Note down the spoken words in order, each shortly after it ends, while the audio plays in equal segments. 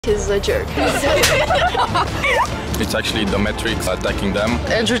He's a jerk. It's actually the metrics attacking them.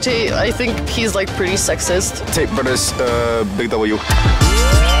 Andrew Tate, I think he's like pretty sexist. Tate brothers, big W.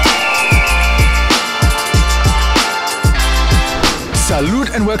 Salute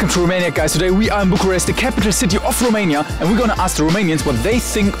and welcome to Romania, guys. Today we are in Bucharest, the capital city of Romania, and we're gonna ask the Romanians what they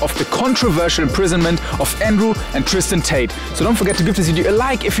think of the controversial imprisonment of Andrew and Tristian Tate. So don't forget to give this video a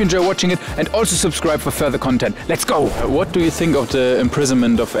like if you enjoy watching it, and also subscribe for further content. Let's go! What do you think of the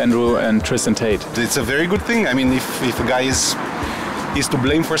imprisonment of Andrew and Tristian Tate? It's a very good thing. I mean, if a guy is to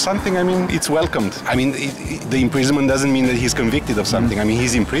blame for something, I mean, it's welcomed. I mean, the imprisonment doesn't mean that he's convicted of something. I mean,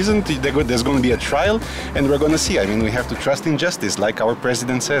 he's imprisoned, there's going to be a trial, and we're going to see. I mean, we have to trust in justice, like our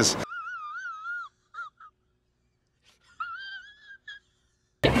president says.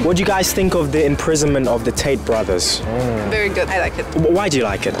 What do you guys think of the imprisonment of the Tate brothers? Very good. I like it. Why do you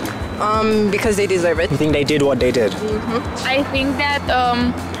like it? Because they deserve it. You think they did what they did? I think that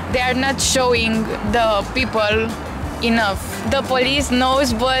they are not showing the people enough. The police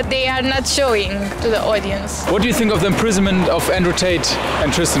knows, but they are not showing to the audience. What do you think of the imprisonment of Andrew Tate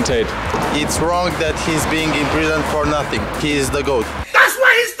and Tristian Tate? It's wrong that he's being imprisoned for nothing. He is the GOAT. That's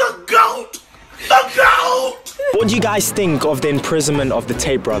why he's the GOAT! The GOAT! What do you guys think of the imprisonment of the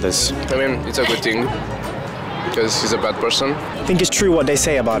Tate brothers? I mean, it's a good thing, because he's a bad person. I think it's true what they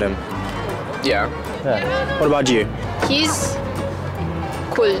say about him. Yeah. What about you? He's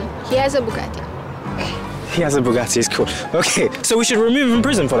cool. He has a Bugatti. He has a Bugatti, it's cool. Okay, so we should remove him from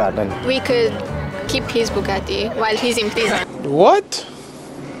prison for that then? We could keep his Bugatti while he's in prison. What?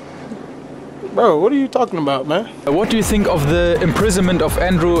 Bro, what are you talking about, man? What do you think of the imprisonment of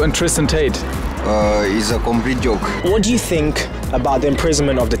Andrew and Tristian Tate? It's a complete joke. What do you think about the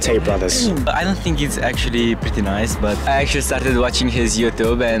imprisonment of the Tate brothers? I don't think it's actually pretty nice, but I actually started watching his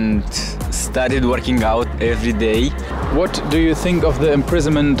YouTube and started working out every day. What do you think of the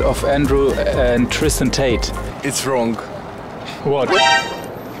imprisonment of Andrew and Tristian Tate? It's wrong. What?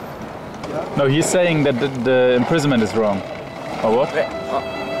 No, he's saying that the imprisonment is wrong. Or what?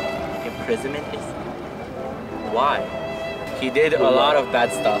 Imprisonment is... Why? He did a lot of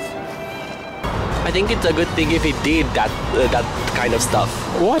bad stuff. I think it's a good thing if he did that kind of stuff.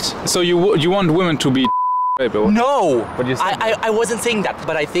 What? So you want women to be No! What do you think? I wasn't saying that,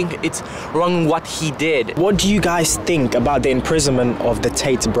 but I think it's wrong what he did. What do you guys think about the imprisonment of the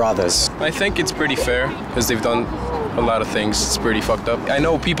Tate brothers? I think it's pretty fair, because they've done a lot of things. It's pretty fucked up. I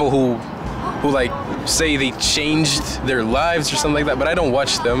know people who like say they changed their lives or something like that, but I don't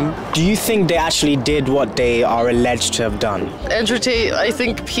watch them. Do you think they actually did what they are alleged to have done? Andrew Tate, I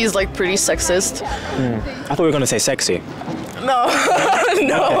think he's like pretty sexist. I thought we were gonna say sexy. No,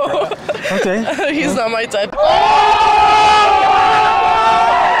 no. Okay. He's not my type.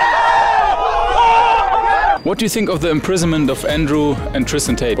 What do you think of the imprisonment of Andrew and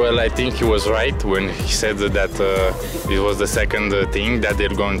Tristian Tate? Well, I think he was right when he said that it was the second thing that they're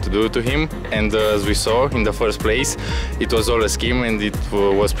going to do to him. And as we saw in the first place, it was all a scheme, and it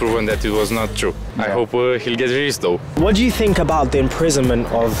was proven that it was not true. Yeah. I hope he'll get released though. What do you think about the imprisonment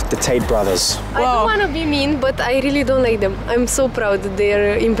of the Tate brothers? I don't want to be mean, but I really don't like them. I'm so proud that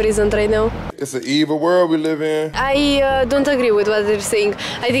they're imprisoned right now. It's an evil world we live in. I don't agree with what they're saying.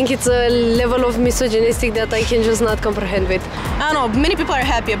 I think it's a level of misogynistic that I can just not comprehend with. I don't know, many people are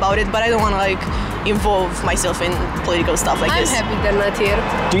happy about it, but I don't want to like involve myself in political stuff like this. I'm happy they're not here.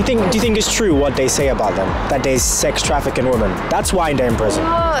 Do you think it's true what they say about them? That they sex trafficking women? That's why they're in prison.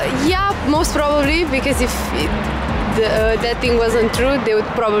 Yeah, most probably, because if that thing wasn't true, they would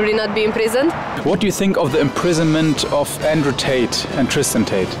probably not be in prison. What do you think of the imprisonment of Andrew Tate and Tristian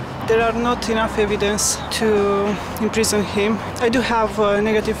Tate? There are not enough evidence to imprison him. I do have a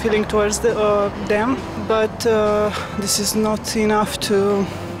negative feeling towards them, but this is not enough to...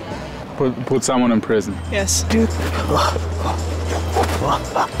 Put someone in prison. Yes.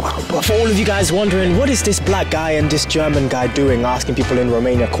 For all of you guys wondering, what is this black guy and this German guy doing asking people in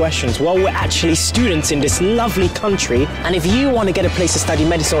Romania questions? Well, we're actually students in this lovely country, and if you want to get a place to study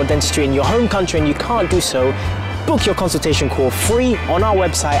medicine or dentistry in your home country and you can't do so, book your consultation call free on our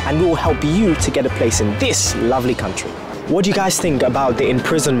website and we will help you to get a place in this lovely country. What do you guys think about the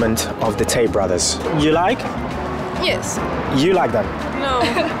imprisonment of the Tate brothers? You like? Yes. You like them? No.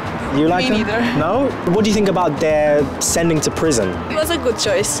 You like them? Me neither. No? What do you think about their sending to prison? It was a good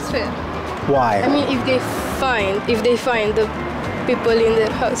choice. It's fair. Why? I mean, if they find the people in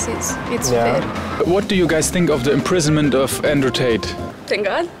their houses, it's fair. What do you guys think of the imprisonment of Andrew Tate? Thank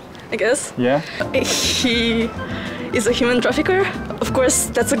God, I guess. Yeah? He is a human trafficker. Of course,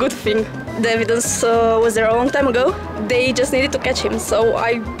 that's a good thing. The evidence was there a long time ago. They just needed to catch him, so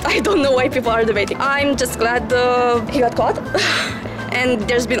I don't know why people are debating. I'm just glad he got caught. and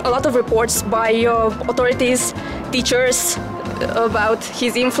there's been a lot of reports by authorities, teachers, about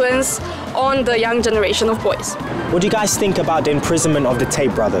his influence on the young generation of boys. What do you guys think about the imprisonment of the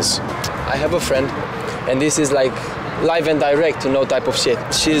Tate brothers? I have a friend, and this is like live and direct, you know, type of shit.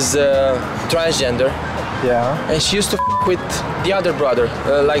 She's transgender. Yeah. And she used to with the other brother,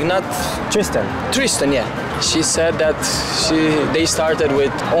 like not Tristian. Tristian, yeah. She said that they started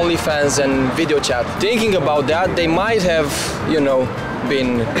with OnlyFans and video chat. Thinking about that, they might have, you know,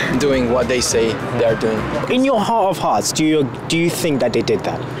 been doing what they say they are doing. In your heart of hearts, do you think that they did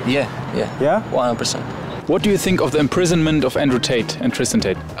that? Yeah. Yeah? 100%. What do you think of the imprisonment of Andrew Tate and Tristian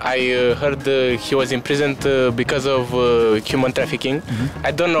Tate? I heard he was imprisoned because of human trafficking.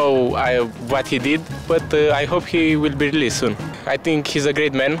 I don't know what he did, but I hope he will be released soon. I think he's a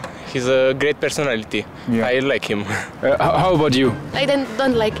great man. He's a great personality. Yeah. I like him. How about you? I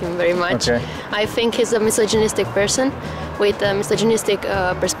don't like him very much. Okay. I think he's a misogynistic person with a misogynistic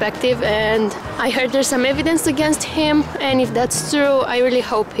perspective, and I heard there's some evidence against him, and if that's true, I really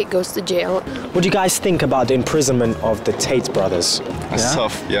hope he goes to jail. What do you guys think about the imprisonment of the Tate brothers? It's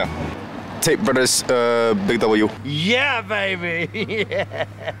tough, yeah. Tate brothers, big W. Yeah, baby!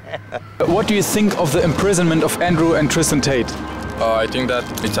 What do you think of the imprisonment of Andrew and Tristian Tate? I think that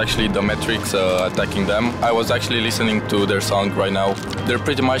it's actually the metrics attacking them. I was actually listening to their song right now. They're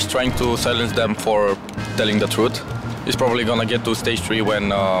pretty much trying to silence them for telling the truth. He's probably gonna get to stage 3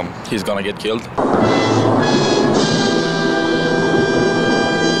 when he's gonna get killed.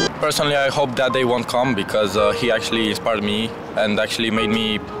 Personally, I hope that they won't come because he actually inspired me and actually made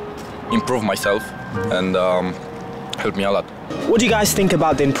me improve myself and helped me a lot. What do you guys think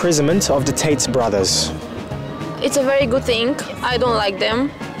about the imprisonment of the Tate brothers? It's a very good thing. I don't like them,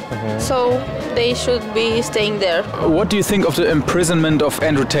 so they should be staying there. What do you think of the imprisonment of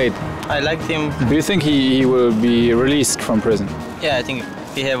Andrew Tate? I liked him. Do you think he will be released from prison? Yeah, I think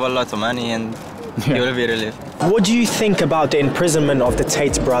he have a lot of money and he will be released. What do you think about the imprisonment of the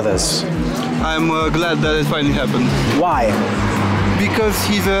Tate brothers? I'm glad that it finally happened. Why? Because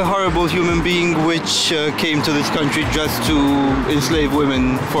he's a horrible human being which came to this country just to enslave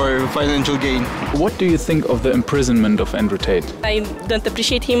women for financial gain. What do you think of the imprisonment of Andrew Tate? I don't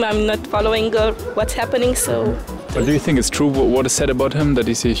appreciate him. I'm not following what's happening, so... But do you think it's true what is said about him, that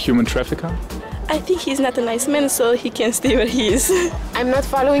he's a human trafficker? I think he's not a nice man, so he can stay where he is. I'm not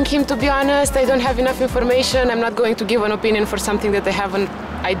following him, to be honest. I don't have enough information. I'm not going to give an opinion for something that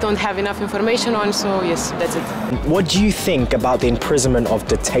I don't have enough information on, so yes, that's it. What do you think about the imprisonment of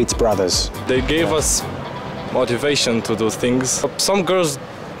the Tate brothers? They gave us motivation to do things. Some girls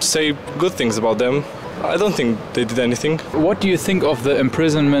say good things about them. I don't think they did anything. What do you think of the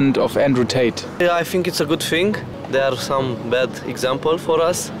imprisonment of Andrew Tate? Yeah, I think it's a good thing. There are some bad examples for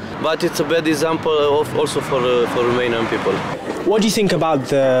us, but it's a bad example also for Romanian people. What do you think about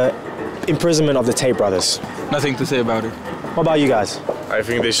the imprisonment of the Tate brothers? Nothing to say about it. What about you guys? I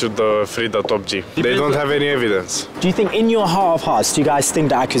think they should free the top G. They don't have any evidence. Do you think in your heart of hearts, do you guys think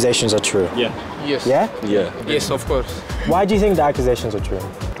the accusations are true? Yeah. Yes. Yeah? Yeah. Yes, of course. Why do you think the accusations are true?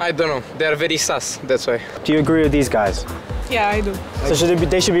 I don't know. They are very sus, that's why. Do you agree with these guys? Yeah, I do. So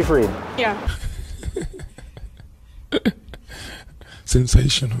they should be freed? Yeah.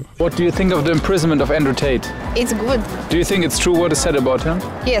 Sensational. What do you think of the imprisonment of Andrew Tate? It's good. Do you think it's true what is said about him?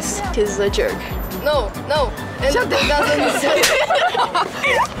 Yes, he's a jerk. No. Shut doesn't say.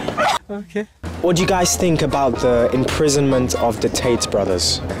 Okay. What do you guys think about the imprisonment of the Tate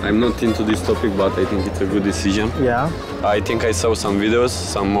brothers? I'm not into this topic, but I think it's a good decision. Yeah? I think I saw some videos,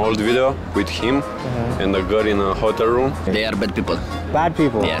 some old video with him and a girl in a hotel room. They are bad people. Bad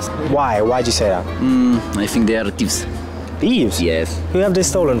people? Yes. Why? Why'd you say that? I think they are thieves. Thieves? Yes. Who have they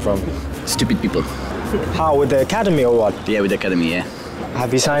stolen from? Stupid people. How, with the academy or what? Yeah, with the academy, yeah.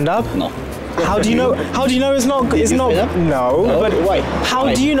 Have you signed up? No. How do you know? How do you know it's not? It's not. No. Oh, but why? How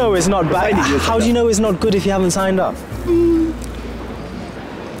Why? do you know it's not bad? How do you know it's not good if you haven't signed up?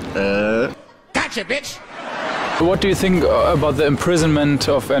 Gotcha, bitch! What do you think about the imprisonment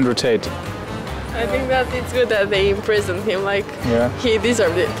of Andrew Tate? I think that it's good that they imprisoned him, like he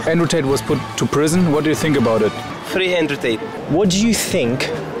deserved it. Andrew Tate was put to prison. What do you think about it? Free Andrew Tate. What do you think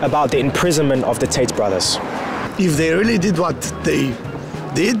about the imprisonment of the Tate brothers? If they really did what they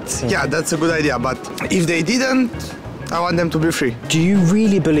did, yeah, that's a good idea. But if they didn't, I want them to be free. Do you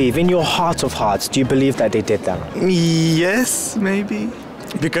really believe, in your heart of hearts, do you believe that they did that? Yes, maybe.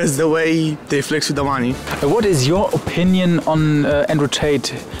 Because the way they flex with the money. What is your opinion on Andrew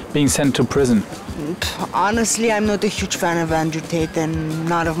Tate being sent to prison? Honestly, I'm not a huge fan of Andrew Tate, and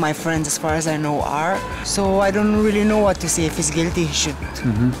none of my friends, as far as I know, are. So I don't really know what to say. If he's guilty, he should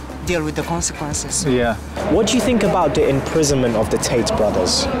deal with the consequences. Yeah. What do you think about the imprisonment of the Tate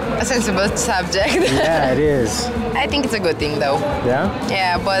brothers? A sensible subject. Yeah, it is. I think it's a good thing though. Yeah?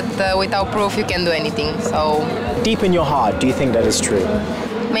 Yeah, but without proof you can do anything, so... Deep in your heart, do you think that is true?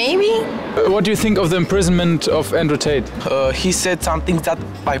 Maybe. What do you think of the imprisonment of Andrew Tate? He said some things that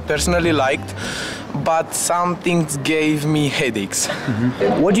I personally liked, but some things gave me headaches.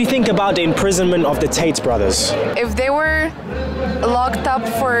 What do you think about the imprisonment of the Tate brothers? If they were locked up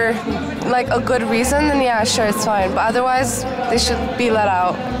for like a good reason, then yeah, sure, it's fine. But otherwise, they should be let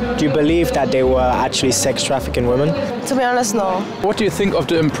out. Do you believe that they were actually sex trafficking women? To be honest, no. What do you think of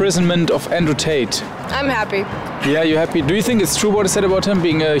the imprisonment of Andrew Tate? I'm happy. Yeah, you're happy? Do you think it's true what is said about him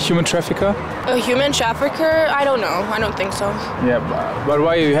being a human trafficker? A human trafficker? I don't know. I don't think so. Yeah, but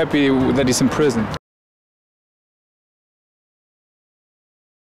why are you happy that he's in prison?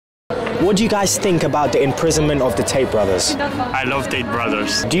 What do you guys think about the imprisonment of the Tate brothers? I love Tate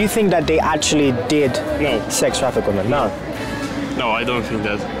brothers. Do you think that they actually did sex traffic women? No. No, I don't think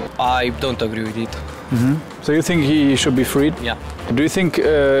that. I don't agree with it. So you think he should be freed? Yeah. Do you think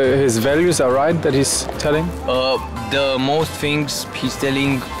his values are right that he's telling? The most things he's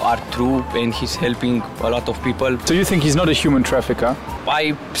telling are true and he's helping a lot of people. So you think he's not a human trafficker?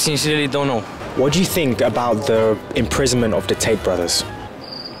 I sincerely don't know. What do you think about the imprisonment of the Tate brothers?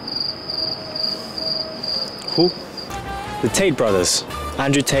 Who? The Tate brothers.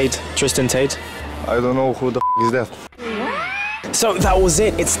 Andrew Tate, Tristian Tate. I don't know who the is that. So that was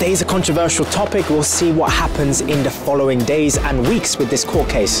it. It stays a controversial topic. We'll see what happens in the following days and weeks with this court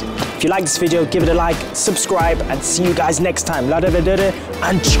case. If you like this video, give it a like, subscribe, and see you guys next time. La da da da da,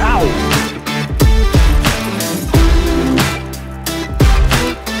 and ciao!